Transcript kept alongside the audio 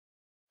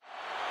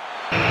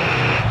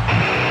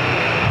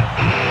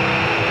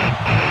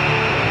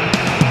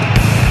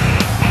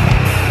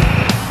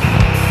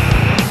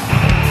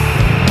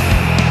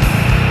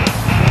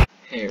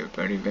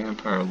Party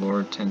Vampire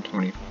Lord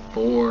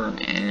 1024,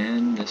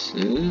 and this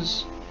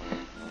is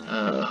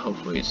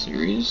hopefully a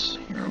series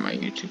here on my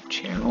YouTube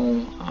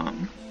channel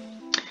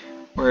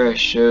where I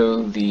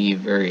show the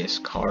various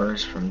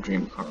cars from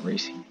Dream Car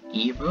Racing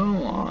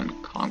Evo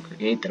on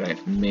Congregate that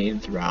I've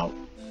made throughout,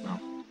 well,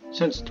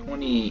 since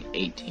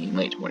 2018,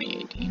 late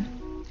 2018.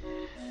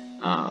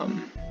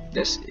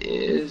 This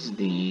is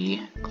the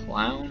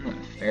Clown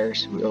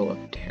Ferris Wheel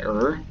of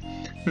Terror.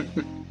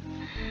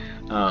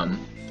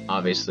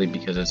 Obviously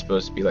because it's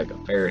supposed to be like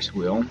a Ferris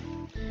wheel,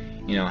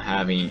 you know,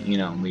 having, you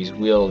know, these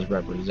wheels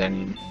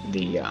representing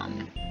the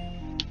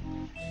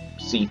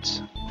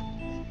seats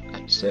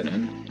that you sit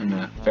in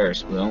the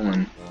Ferris wheel,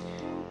 and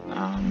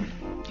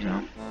you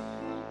know,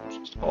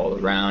 just all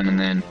around, and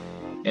then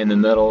in the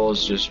middle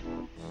is just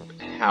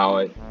how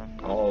it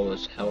all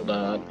is held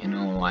up. You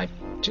know, I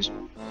just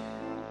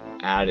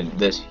added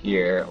this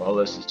here. Well,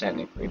 this is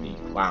technically the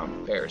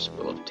Clown Ferris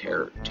Wheel of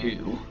Terror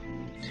 2.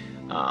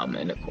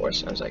 And of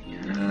course I was like,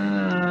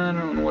 I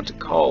don't know what to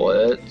call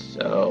it,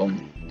 so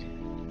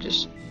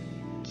just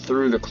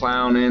threw the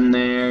clown in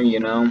there, you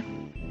know.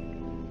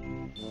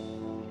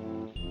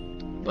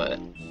 But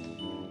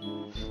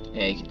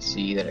yeah, you can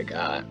see that I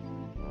got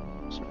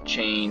some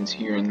chains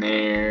here and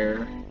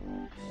there,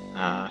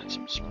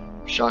 some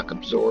shock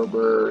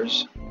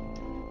absorbers.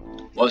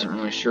 Wasn't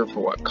really sure for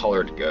what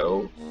color to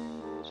go,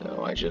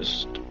 so I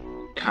just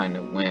kind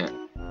of went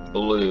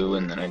blue,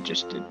 and then I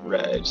just did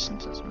red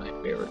since it's my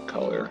favorite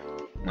color.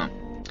 No,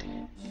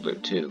 blue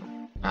too.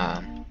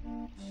 I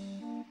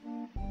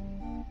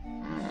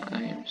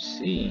am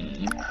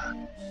seeing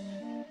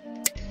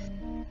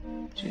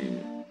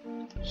to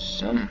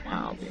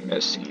somehow be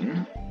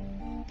missing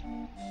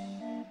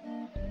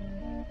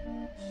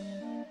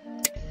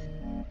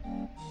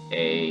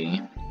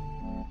a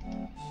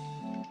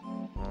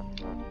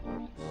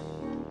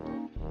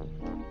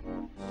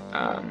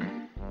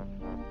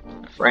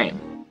frame.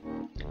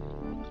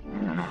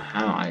 I don't know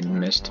how I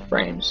missed the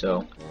frame,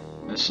 so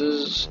this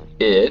is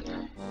it.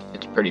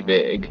 It's pretty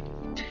big.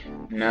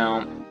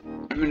 Now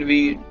I'm going to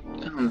be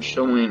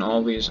showing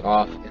all these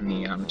off in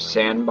the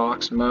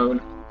sandbox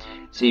mode.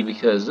 See,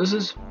 because this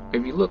is,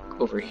 if you look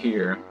over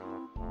here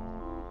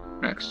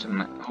next to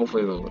my,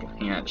 hopefully the little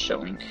hand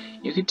showing,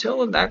 you can tell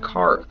that that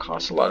car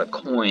costs a lot of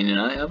coin, and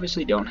I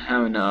obviously don't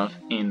have enough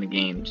in the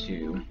game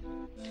to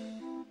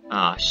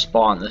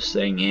spawn this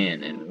thing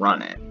in and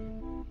run it.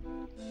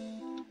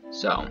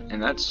 So, and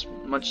that's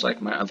much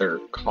like my other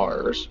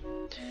cars.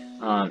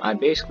 I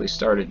basically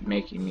started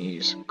making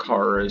these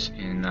cars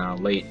in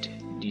late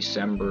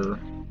December,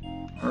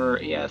 or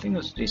yeah, I think it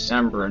was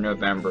December or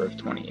November of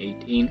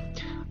 2018.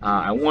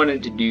 I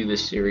wanted to do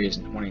this series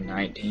in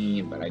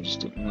 2019, but I just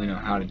didn't really know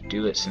how to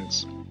do it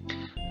since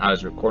I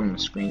was recording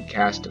with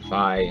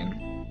Screencastify, and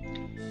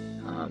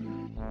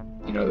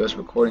you know, those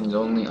recordings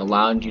only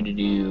allowed you to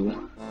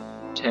do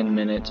 10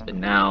 minutes, but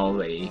now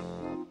they,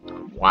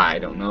 why I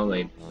don't know,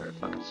 they're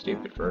fucking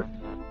stupid for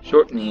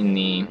shortening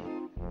the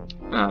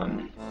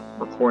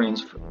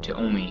recordings to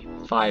only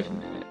 5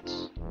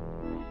 minutes.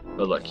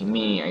 But lucky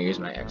me, I use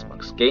my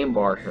Xbox Game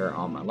Bar here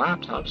on my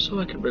laptop, so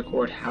I can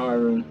record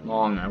however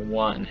long I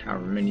want and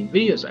however many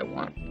videos I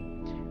want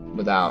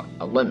without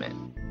a limit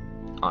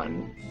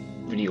on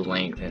video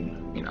length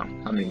and, you know,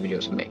 how many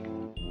videos I make.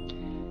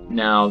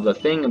 Now, the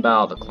thing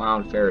about the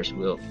Clown Ferris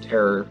Wheel of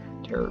Terror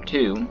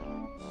 2,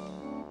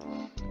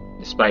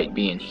 despite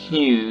being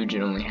huge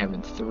and only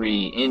having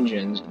 3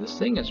 engines, this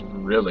thing is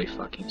really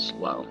fucking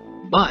slow.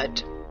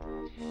 But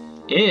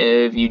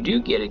if you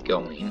do get it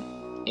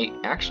going, it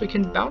actually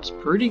can bounce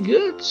pretty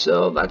good,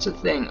 so that's a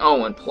thing.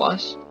 Oh, and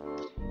plus,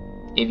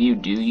 if you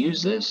do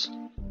use this,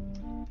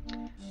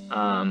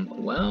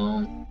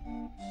 well,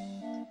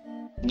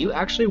 you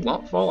actually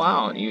won't fall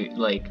out. You,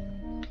 like,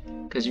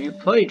 because if you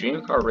play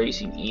Dream Car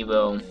Racing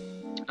Evo,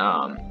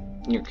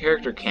 your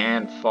character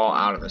can fall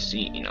out of the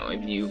seat, you know,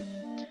 if you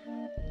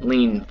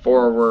lean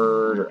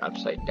forward or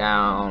upside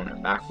down or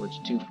backwards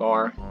too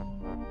far.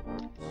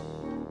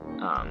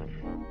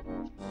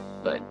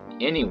 But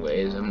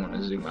anyways, I'm going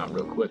to zoom out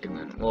real quick and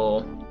then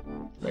we'll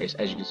race,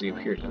 as you can see up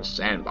here, to the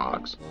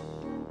sandbox.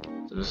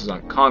 So this is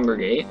on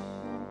Congregate,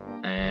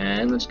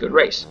 and let's go to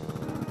race.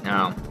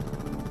 Now,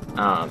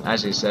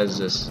 as it says,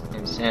 this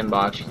in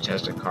sandbox you can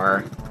test a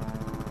car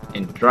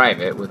and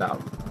drive it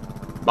without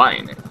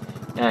buying it.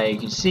 Now you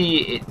can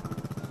see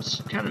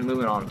it's kind of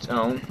moving on its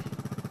own.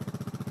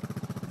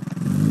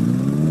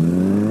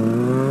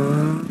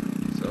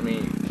 So let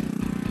me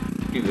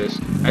do this.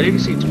 As you can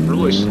see, it's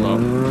really slow.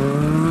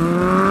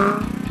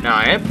 Now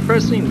I am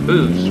pressing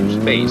boost or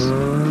space.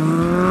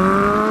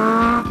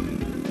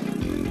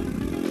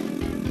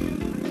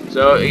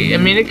 So I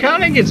mean, it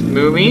kind of gets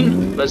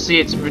moving, but see,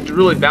 it's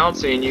really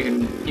bouncy, and you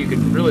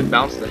can really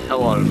bounce the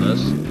hell out of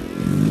this.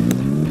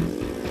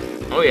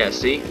 Oh yeah,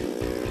 see,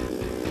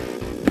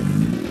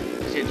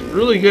 it's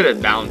really good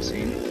at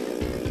bouncing.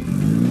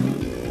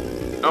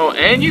 Oh,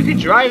 and you can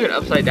drive it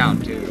upside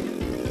down too.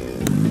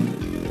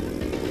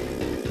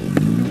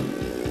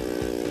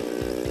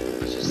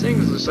 This thing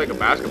is just like a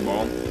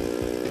basketball.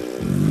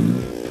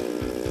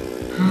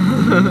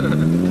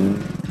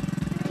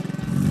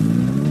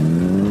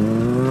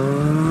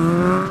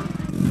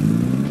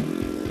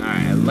 Alright,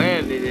 I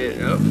landed it.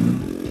 Oh,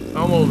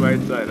 almost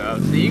right side up.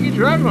 So you can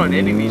drive on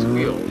any of these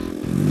wheels.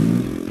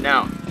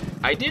 Now,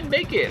 I did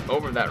make it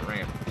over that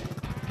ramp.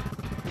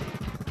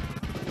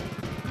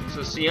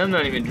 So see, I'm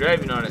not even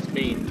driving on its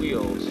main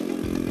wheels.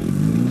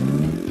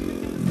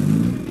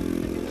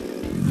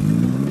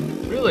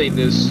 Really,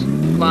 this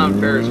Clown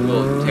Ferris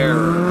wheel of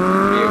terror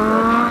vehicle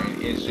of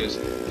mine is just,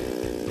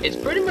 it's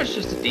pretty much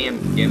just a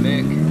damn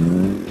gimmick.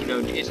 You know,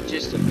 it's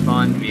just a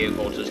fun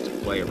vehicle just to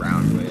play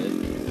around with.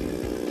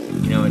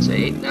 You know, it's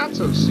a not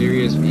so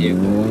serious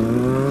vehicle.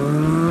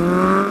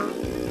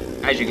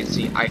 As you can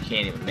see, I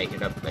can't even make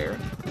it up there.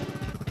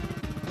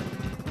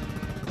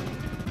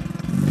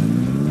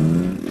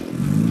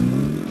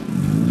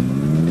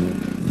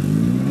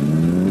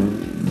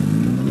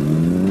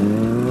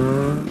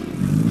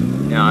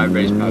 Now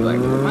everybody's probably like,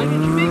 well, why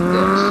did you make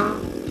this?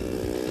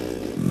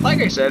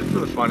 Like I said, for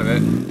the fun of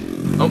it.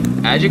 Oh,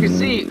 as you can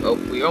see, oh,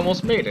 we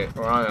almost made it.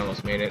 Or I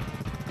almost made it.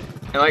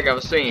 And like I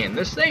was saying,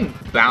 this thing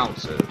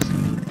bounces.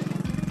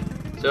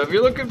 So if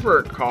you're looking for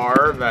a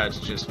car that's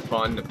just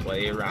fun to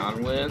play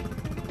around with,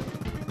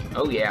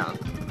 oh yeah,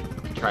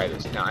 try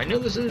this. Now, I know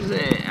this is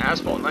an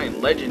Asphalt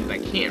 9 Legend, I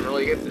can't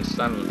really get this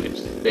son of a bitch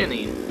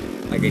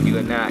spinning like I do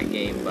in that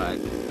game, but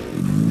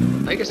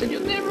like I said,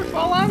 you'll never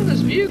fall out of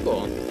this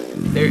vehicle.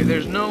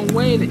 There's no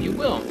way that you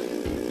will.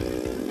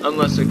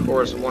 Unless, of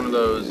course, one of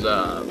those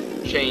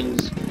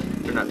chains,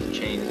 or not the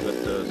chains,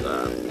 but those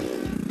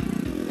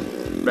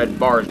red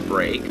bars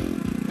break.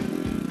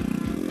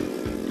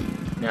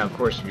 Now, of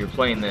course, if you're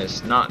playing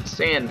this not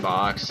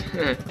sandbox,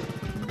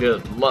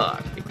 good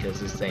luck, because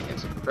this thing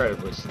is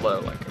incredibly slow,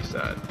 like I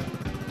said.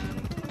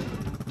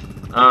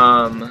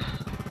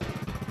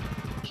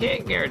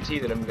 Can't guarantee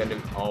that I'm going to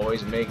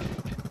always make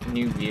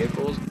new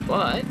vehicles,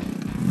 but I'm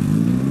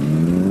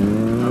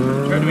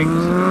going to try to make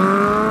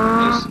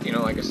this, you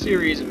know, like a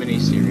series, a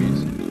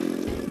mini-series.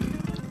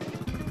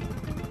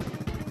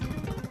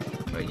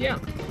 But yeah,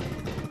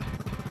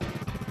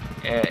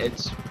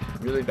 it's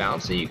really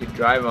bouncy. You could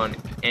drive on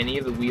any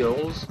of the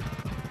wheels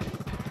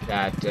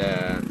that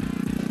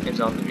is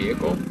on the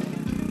vehicle,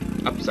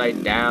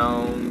 upside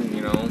down,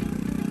 you know,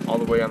 all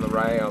the way on the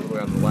right, all the way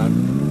on the left.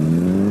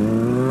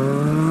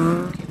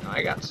 Okay, now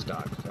I got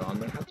stuck, so I'm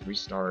gonna have to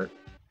restart.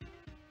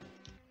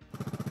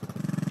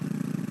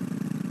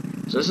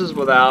 So this is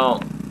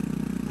without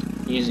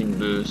using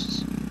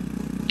boosts.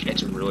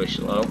 It's really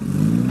slow.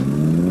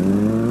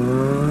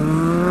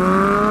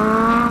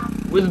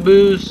 With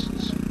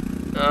boosts,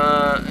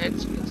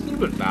 it's a little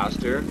bit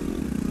faster.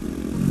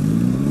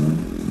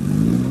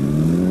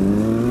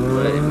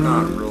 But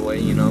not really,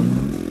 you know.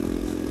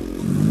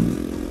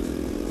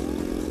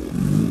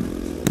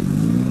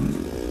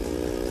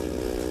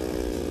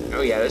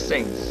 Oh yeah, this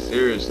thing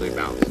seriously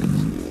bounces.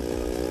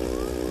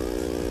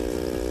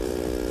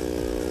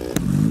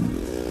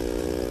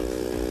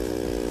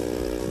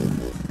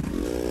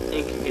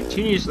 It can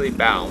continuously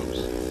bounce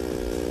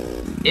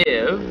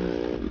if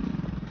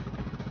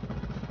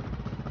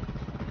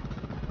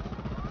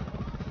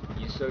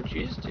you so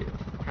choose to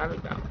have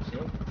it bounce, you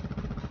know.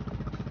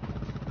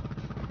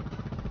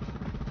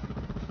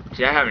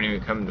 See, I haven't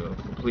even come to a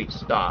complete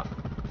stop.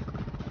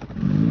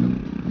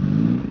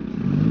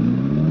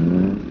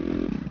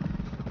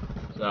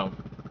 So,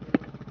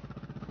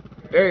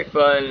 very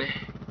fun,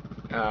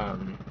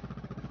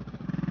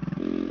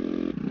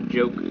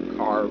 joke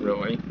car,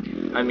 really.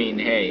 I mean,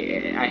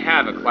 hey, I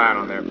have a clown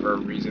on there for a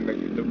reason.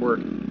 The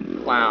word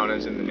clown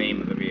is in the name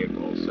of the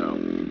vehicle, so,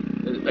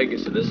 like I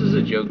said, this is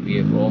a joke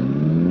vehicle.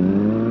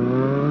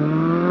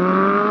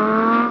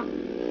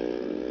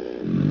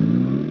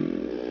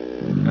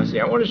 Now, see,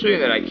 I want to show you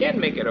that I can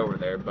make it over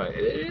there, but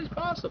it is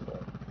possible.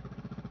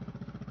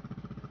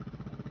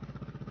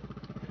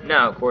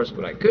 Now, of course,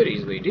 what I could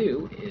easily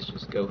do is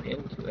just go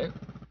into it,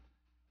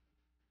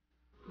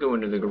 go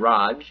into the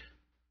garage,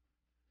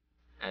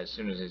 as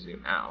soon as I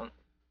zoom out,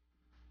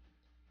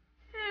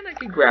 and I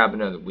could grab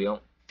another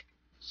wheel,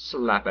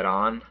 slap it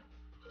on,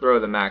 throw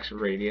the max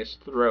radius,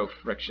 throw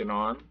friction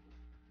on,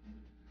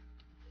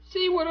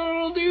 see what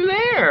it'll do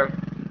there.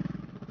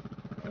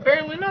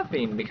 Apparently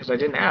nothing, because I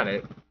didn't add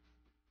it.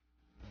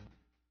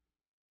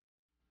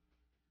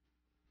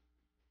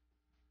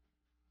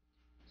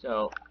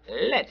 So,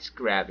 let's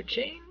grab a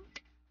chain.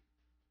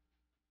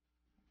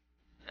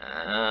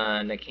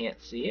 And I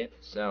can't see it,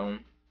 so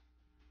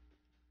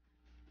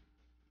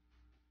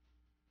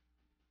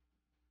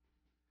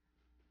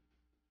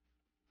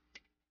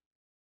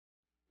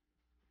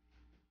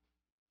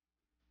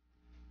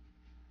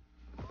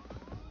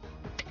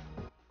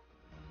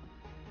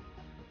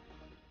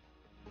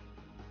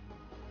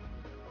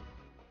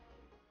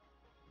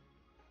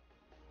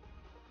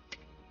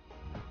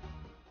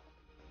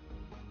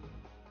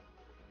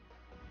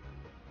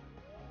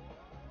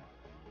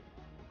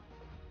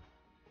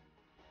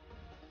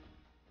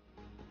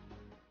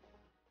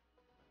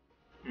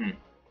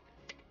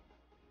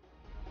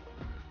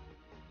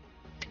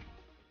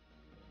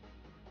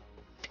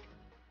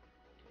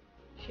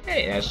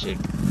Hey, that should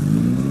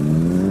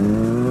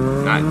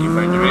not do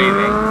much of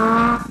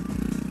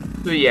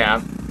anything. So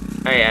yeah,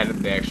 I added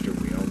the extra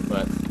wheel,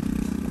 but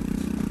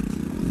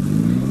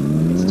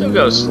it still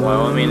goes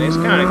slow. I mean, it's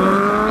kind of going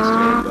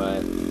faster,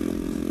 but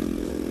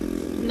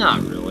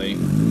not really.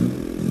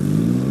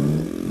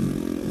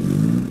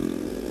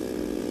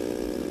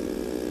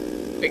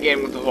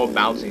 Again, with the whole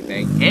bouncy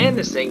thing, and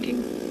this thing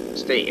can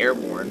stay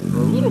airborne for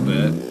a little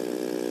bit.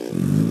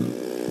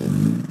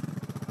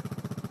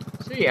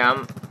 So yeah,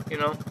 I'm, you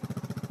know,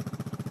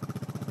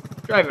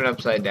 driving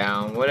upside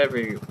down, whatever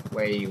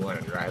way you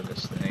want to drive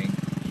this thing.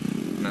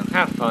 You know,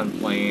 have fun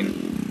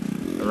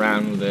playing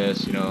around with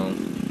this, you know.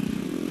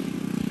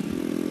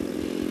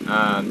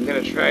 I'm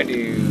gonna try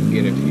to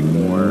get a few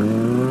more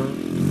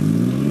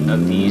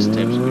of these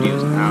types of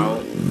videos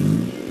out.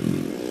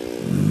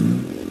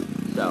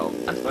 So,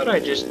 I thought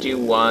I'd just do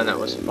one that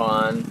was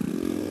fun,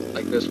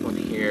 like this one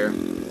here.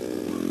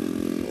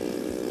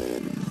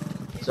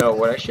 So,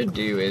 what I should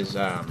do is,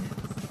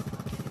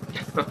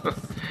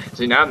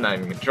 see, now I'm not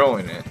even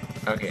controlling it.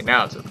 Okay,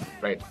 now it's the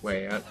right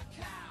way up.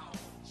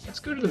 Let's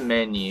go to the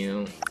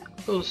menu,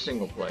 go to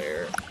single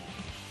player,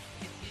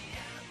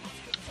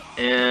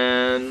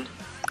 and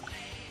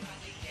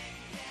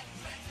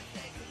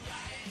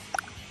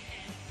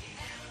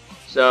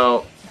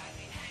so,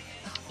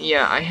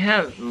 yeah, I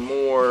have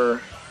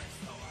more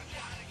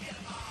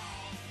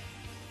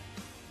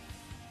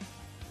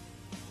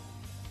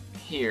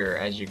here,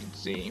 as you can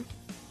see.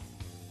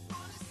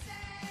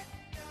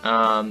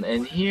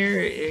 And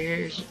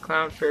here's a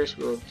clown Ferris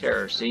wheel of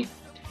terror. See,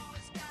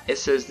 it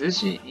says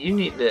this. You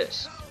need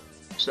this,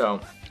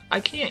 so I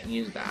can't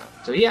use that.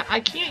 So yeah,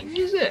 I can't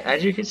use it,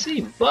 as you can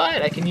see.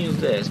 But I can use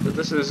this. But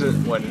this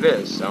isn't what it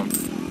is. So,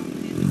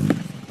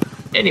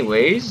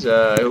 anyways,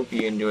 I hope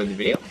you enjoyed the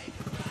video.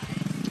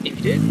 If you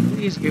did,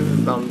 please give it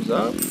a thumbs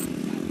up.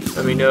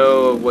 Let me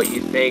know what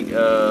you think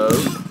of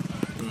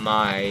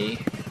my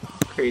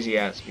crazy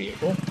ass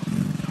vehicle.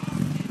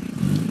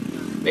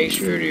 Make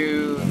sure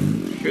to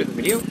share the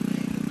video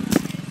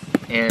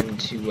and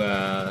to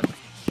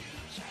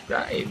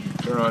subscribe,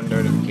 turn on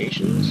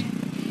notifications,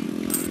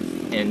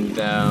 and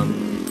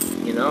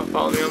you know,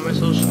 follow me on my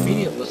social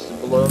media listed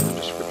below in the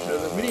description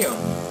of the video.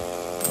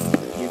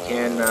 You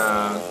can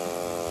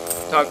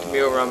talk to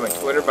me over on my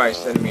Twitter by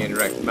sending me a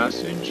direct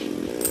message.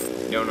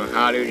 If you don't know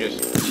how to,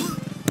 just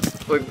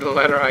click the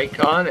letter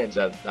icon. It's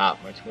at the top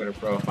of my Twitter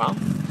profile.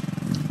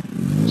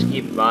 Just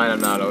keep in mind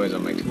I'm not always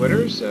on my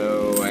Twitter,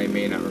 so I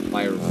may not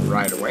reply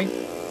right away.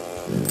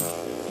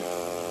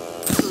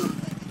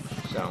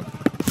 So,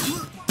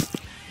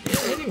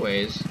 yeah,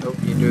 anyways, hope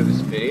you enjoyed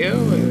this video,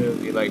 and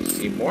if you'd like to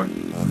see more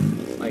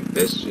like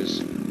this,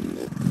 just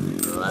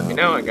let me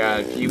know. I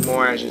got a few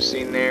more, as you've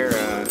seen there,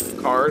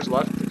 cars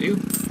left to do.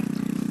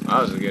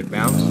 That was a good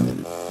bounce.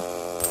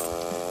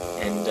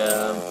 And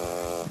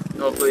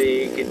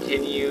hopefully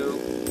continue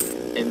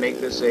and make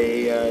this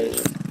a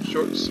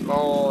short,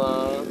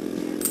 small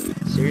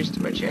series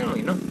to my channel,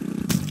 you know.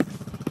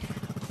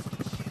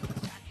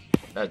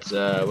 That's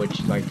what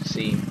you'd like to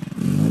see.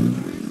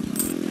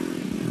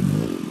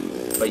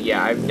 But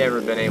yeah, I've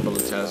never been able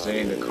to test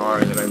any of the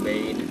cars that I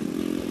made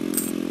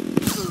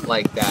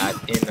like that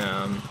in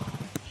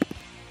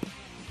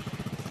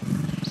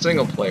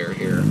single player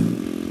here,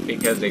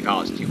 because they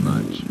cost too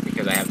much,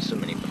 because I have so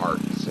many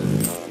parts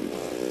and,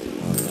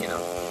 you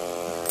know,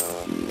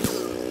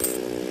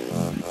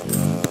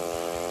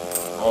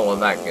 all of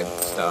that good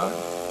stuff.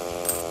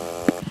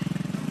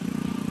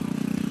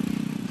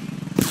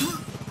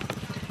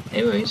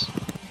 Anyways,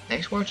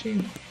 thanks for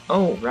watching.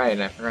 Oh, right,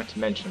 I forgot to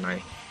mention,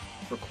 I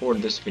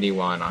recorded this video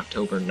on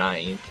October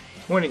 9th,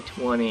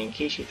 2020, in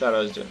case you thought I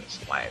was doing this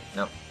live.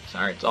 No,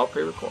 sorry, it's all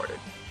pre-recorded.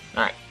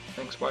 Alright,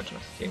 thanks for watching.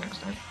 I'll see you next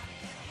time.